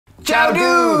Ciao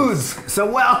dudes! So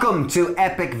welcome to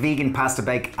Epic Vegan Pasta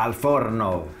Bake al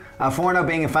Forno. Al forno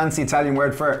being a fancy Italian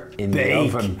word for in the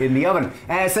oven. In the oven.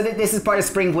 So this is part of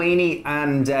Springuine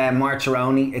and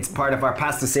Marcheroni. It's part of our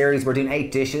pasta series. We're doing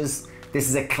 8 dishes. This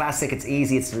is a classic. It's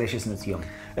easy, it's delicious, and it's yum.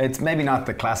 It's maybe not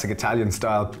the classic Italian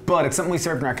style, but it's something we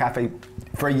served in our cafe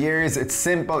for years. It's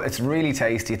simple, it's really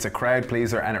tasty, it's a crowd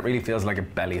pleaser, and it really feels like a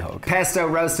belly hug. Pesto,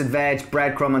 roasted veg,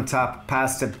 breadcrumb on top,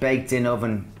 pasta baked in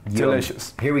oven. Yum.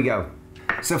 Delicious. Here we go.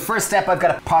 So first step, I've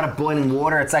got a pot of boiling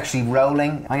water. It's actually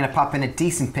rolling. I'm gonna pop in a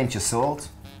decent pinch of salt,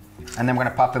 and then we're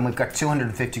gonna pop in, we've got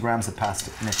 250 grams of pasta,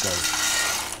 and it goes.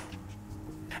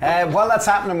 While that's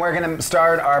happening, we're going to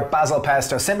start our basil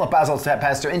pesto, simple basil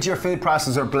pesto, into your food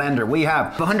processor blender. We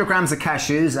have 100 grams of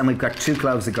cashews, and we've got 2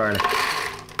 cloves of garlic.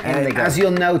 as you'll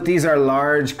note, these are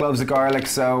large cloves of garlic,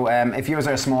 so if yours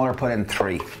are smaller, put in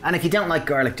 3. And if you don't like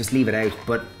garlic, just leave it out,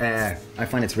 but I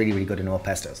find it's really, really good in all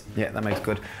pestos. Yeah, that makes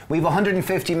good. We have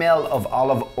 150 ml of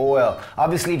olive oil.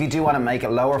 Obviously, if you do want to make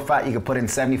it lower fat, you could put in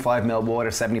 75 ml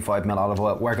water, 75 ml olive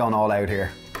oil. We're going all out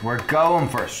here. We're going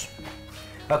for it.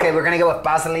 Okay, we're gonna go with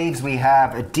basil leaves. We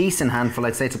have a decent handful.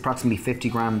 I'd say it's approximately 50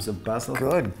 grams of basil.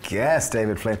 Good guess,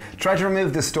 David Flynn. Try to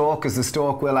remove the stalk, because the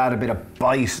stalk will add a bit of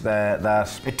bite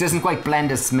that. It doesn't quite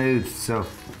blend as smooth, so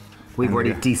we've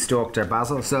already de-stalked our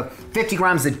basil. So 50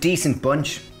 grams of decent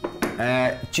bunch.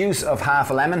 Juice of half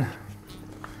a lemon,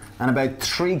 and about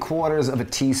 3/4 of a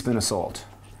teaspoon of salt.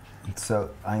 So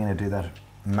I'm gonna do that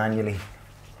manually.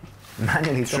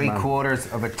 Manually, 3/4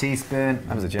 of a teaspoon.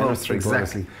 That was a generous 3/4.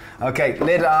 Exactly. Okay,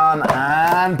 lid on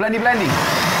and blendy. Woo!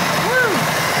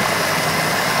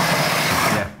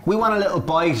 Yeah. We want a little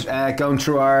bite going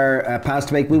through our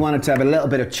pasta bake. We want it to have a little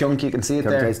bit of chunk. You can see it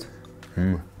there. Taste.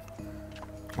 I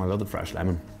love the fresh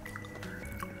lemon.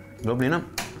 Lovely, isn't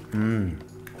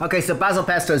it? Okay, so basil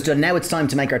pesto is done. Now it's time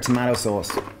to make our tomato sauce.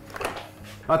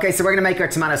 Okay, so we're gonna make our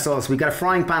tomato sauce. We've got a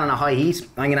frying pan on a high heat.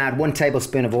 I'm gonna add 1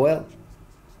 tablespoon of oil.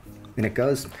 In it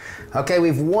goes. Okay, we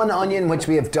have 1 onion which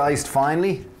we have diced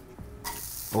finely.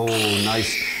 Oh,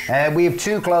 nice. We have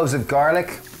 2 cloves of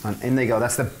garlic, and in they go.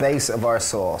 That's the base of our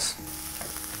sauce.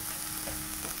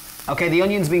 Okay, the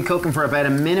onion's been cooking for about a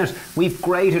minute. We've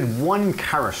grated 1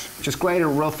 carrot, just grated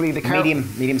roughly. The carrot,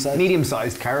 medium size.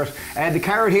 Medium-sized carrot. The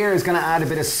carrot here is going to add a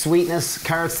bit of sweetness.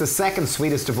 Carrot's the second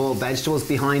sweetest of all vegetables,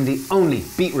 behind the only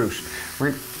beetroot.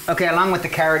 Okay, along with the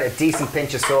carrot, a decent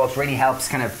pinch of salt really helps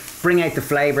kind of bring out the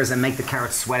flavours and make the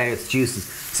carrot sweat out its juices.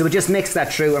 So we just mix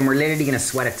that through, and we're literally going to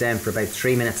sweat it down for about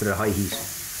 3 minutes at a high heat.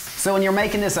 So when you're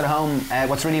making this at home,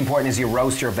 what's really important is you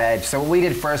roast your veg. So what we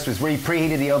did first was we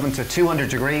preheated the oven to 200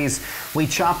 degrees. We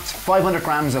chopped 500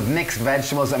 grams of mixed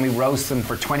vegetables and we roasted them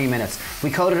for 20 minutes.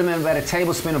 We coated them in about a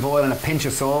tablespoon of oil and a pinch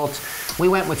of salt. We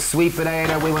went with sweet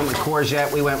potato, we went with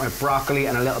courgette, we went with broccoli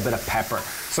and a little bit of pepper.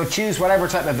 So choose whatever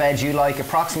type of veg you like,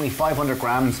 approximately 500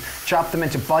 grams. Chop them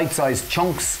into bite-sized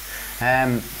chunks.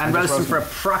 And roast them for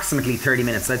approximately 30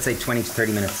 minutes. I'd say 20 to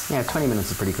 30 minutes. Yeah, 20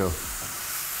 minutes is pretty cool.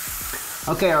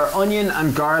 Okay, our onion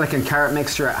and garlic and carrot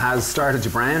mixture has started to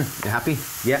brown. You happy?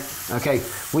 Yeah. Okay,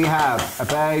 we have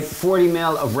about 40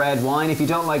 ml of red wine. If you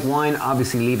don't like wine,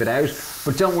 obviously leave it out.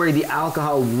 But don't worry, the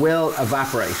alcohol will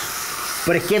evaporate.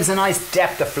 But it gives a nice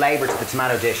depth of flavour to the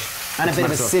tomato dish. And a bit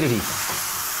of acidity.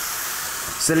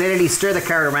 So literally stir the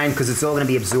carrot around, because it's all going to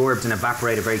be absorbed and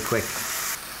evaporated very quick.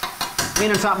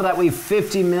 And on top of that, we have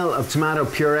 50 ml of tomato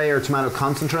puree or tomato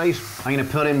concentrate. I'm going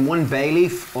to put in 1 bay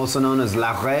leaf, also known as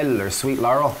laurel or sweet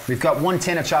laurel. We've got 1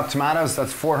 tin of chopped tomatoes,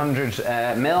 that's 400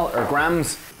 ml or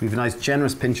grams. We have a nice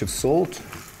generous pinch of salt. A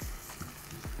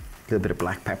little bit of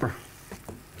black pepper.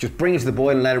 Just bring it to the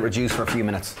boil and let it reduce for a few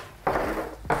minutes.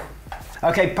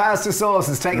 Okay, pasta sauce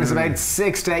has taken us about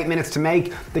 6 to 8 minutes to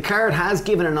make. The carrot has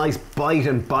given a nice bite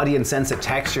and body and sense of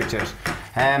texture to it.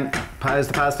 How's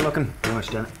the pasta looking? Pretty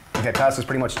much done. Okay, pasta's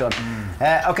pretty much done.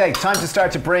 Okay, time to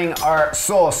start to bring our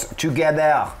sauce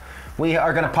together. We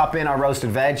are going to pop in our roasted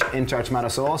veg into our tomato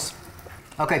sauce.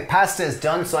 Okay, pasta is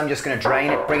done, so I'm just going to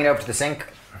drain it, bring it over to the sink.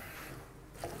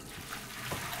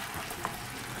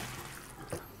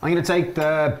 I'm going to take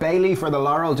the bay leaf or the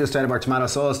laurel just out of our tomato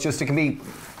sauce, just it can be,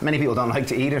 many people don't like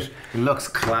to eat it. It looks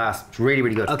class. It's really,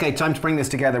 really good. Okay, time to bring this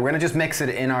together. We're going to just mix it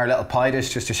in our little pie dish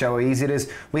just to show how easy it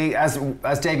is. We, as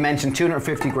Dave mentioned,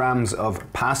 250 grams of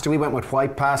pasta. We went with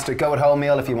white pasta. Go with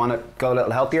wholemeal if you want to go a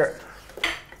little healthier.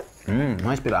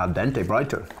 Nice bit of al dente bright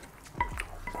to it.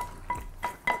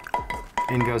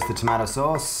 In goes the tomato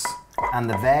sauce and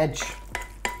the veg.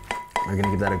 We're going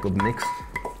to give that a good mix.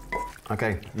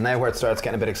 Okay, now where it starts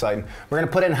getting a bit exciting. We're going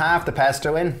to put in half the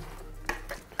pesto in.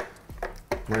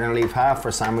 We're going to leave half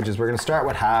for sandwiches. We're going to start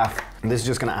with half. And this is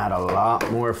just going to add a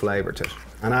lot more flavour to it.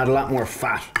 And add a lot more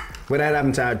fat. without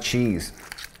having to add cheese.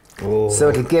 Oh. So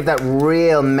it'll give that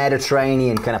real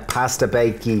Mediterranean kind of pasta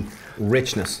bakey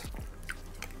richness.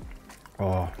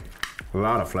 Oh, a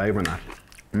lot of flavour in that.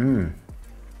 Mmm.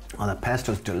 Oh, the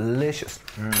pesto's delicious.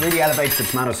 Really elevates the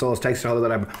tomato sauce, takes it all of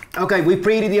that out. Okay, we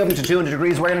preheated the oven to 200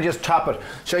 degrees. We're going to just chop it.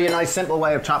 Show you a nice simple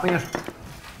way of chopping it.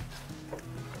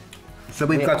 So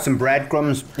we've got some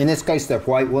breadcrumbs. In this case, they're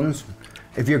white ones.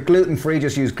 If you're gluten-free,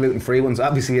 just use gluten-free ones.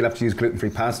 Obviously, you'll have to use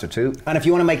gluten-free pasta too. And if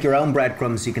you want to make your own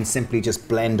breadcrumbs, you can simply just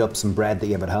blend up some bread that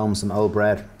you have at home, some old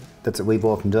bread. That's what we've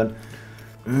often done.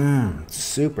 Mmm,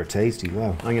 super tasty,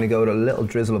 wow. I'm going to go with a little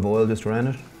drizzle of oil just around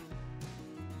it.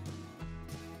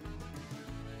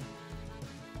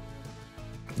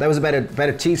 That was about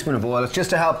a teaspoon of oil. It's just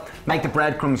to help make the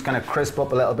breadcrumbs kind of crisp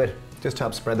up a little bit. Just to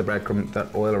help spread the breadcrumb, that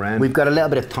oil around. We've got a little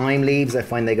bit of thyme leaves. I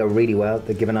find they go really well.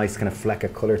 They give a nice kind of fleck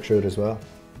of colour through it as well.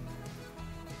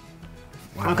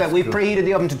 Wow, okay, we've preheated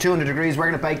the oven to 200 degrees. We're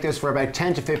going to bake this for about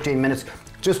 10 to 15 minutes,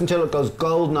 just until it goes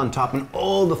golden on top and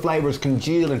all the flavours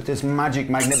congeal into this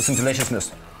magic, magnificent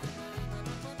deliciousness.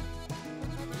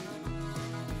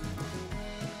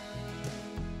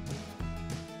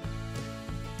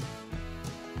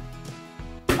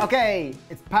 Okay,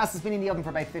 it's pasta's been in the oven for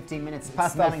about 15 minutes.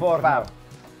 Pasta al forno.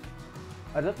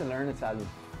 I'd love to learn Italian.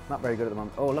 Not very good at the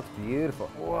moment. Oh, it looks beautiful.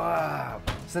 Wow.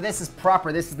 So this is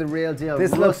proper, this is the real deal.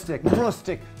 This rustic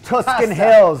Tuscan pasta.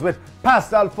 Hills with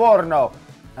pasta al forno.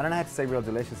 I don't know how to say real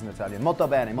delicious in Italian. Molto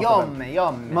bene.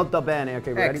 Yummy. Molto bene.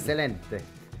 Okay, we're ready. Excelente.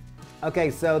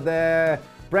 Okay, so the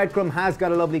breadcrumb has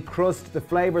got a lovely crust. The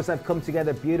flavours have come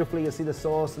together beautifully. You'll see the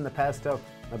sauce and the pesto.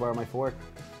 I borrow my fork.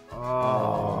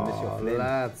 Oh,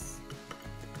 lads.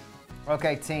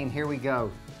 Okay, team, here we go.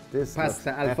 This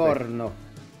pasta al forno.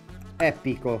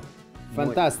 Epico.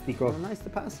 Fantastico. Oh, nice, the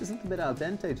pasta isn't a bit al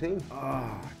dente too.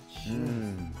 Oh,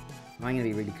 jeez. I'm going to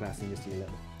be really classy and just do a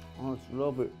little. Oh, it's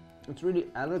lovely. It's really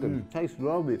elegant. It tastes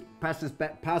lovely.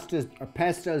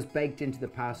 Pesto's baked into the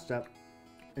pasta.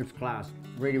 It's class.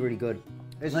 Really, really good.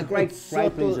 It's like a great it's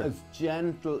crowd subtle, pleaser. it's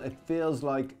gentle, it feels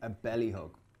like a belly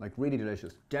hug. Like really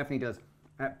delicious. Definitely does.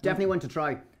 Definitely one to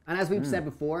try. And as we've said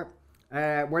before,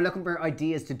 we're looking for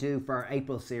ideas to do for our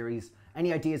April series.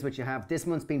 Any ideas which you have? This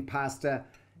month's been pasta.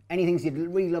 Any things you'd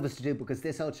really love us to do, because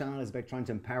this whole channel is about trying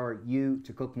to empower you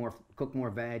to cook more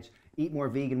veg, eat more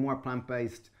vegan, more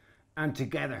plant-based, and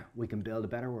together we can build a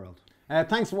better world.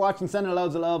 Thanks for watching, sending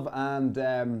loads of love,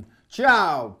 and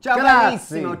ciao! Ciao,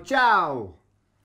 bellissimo, ciao!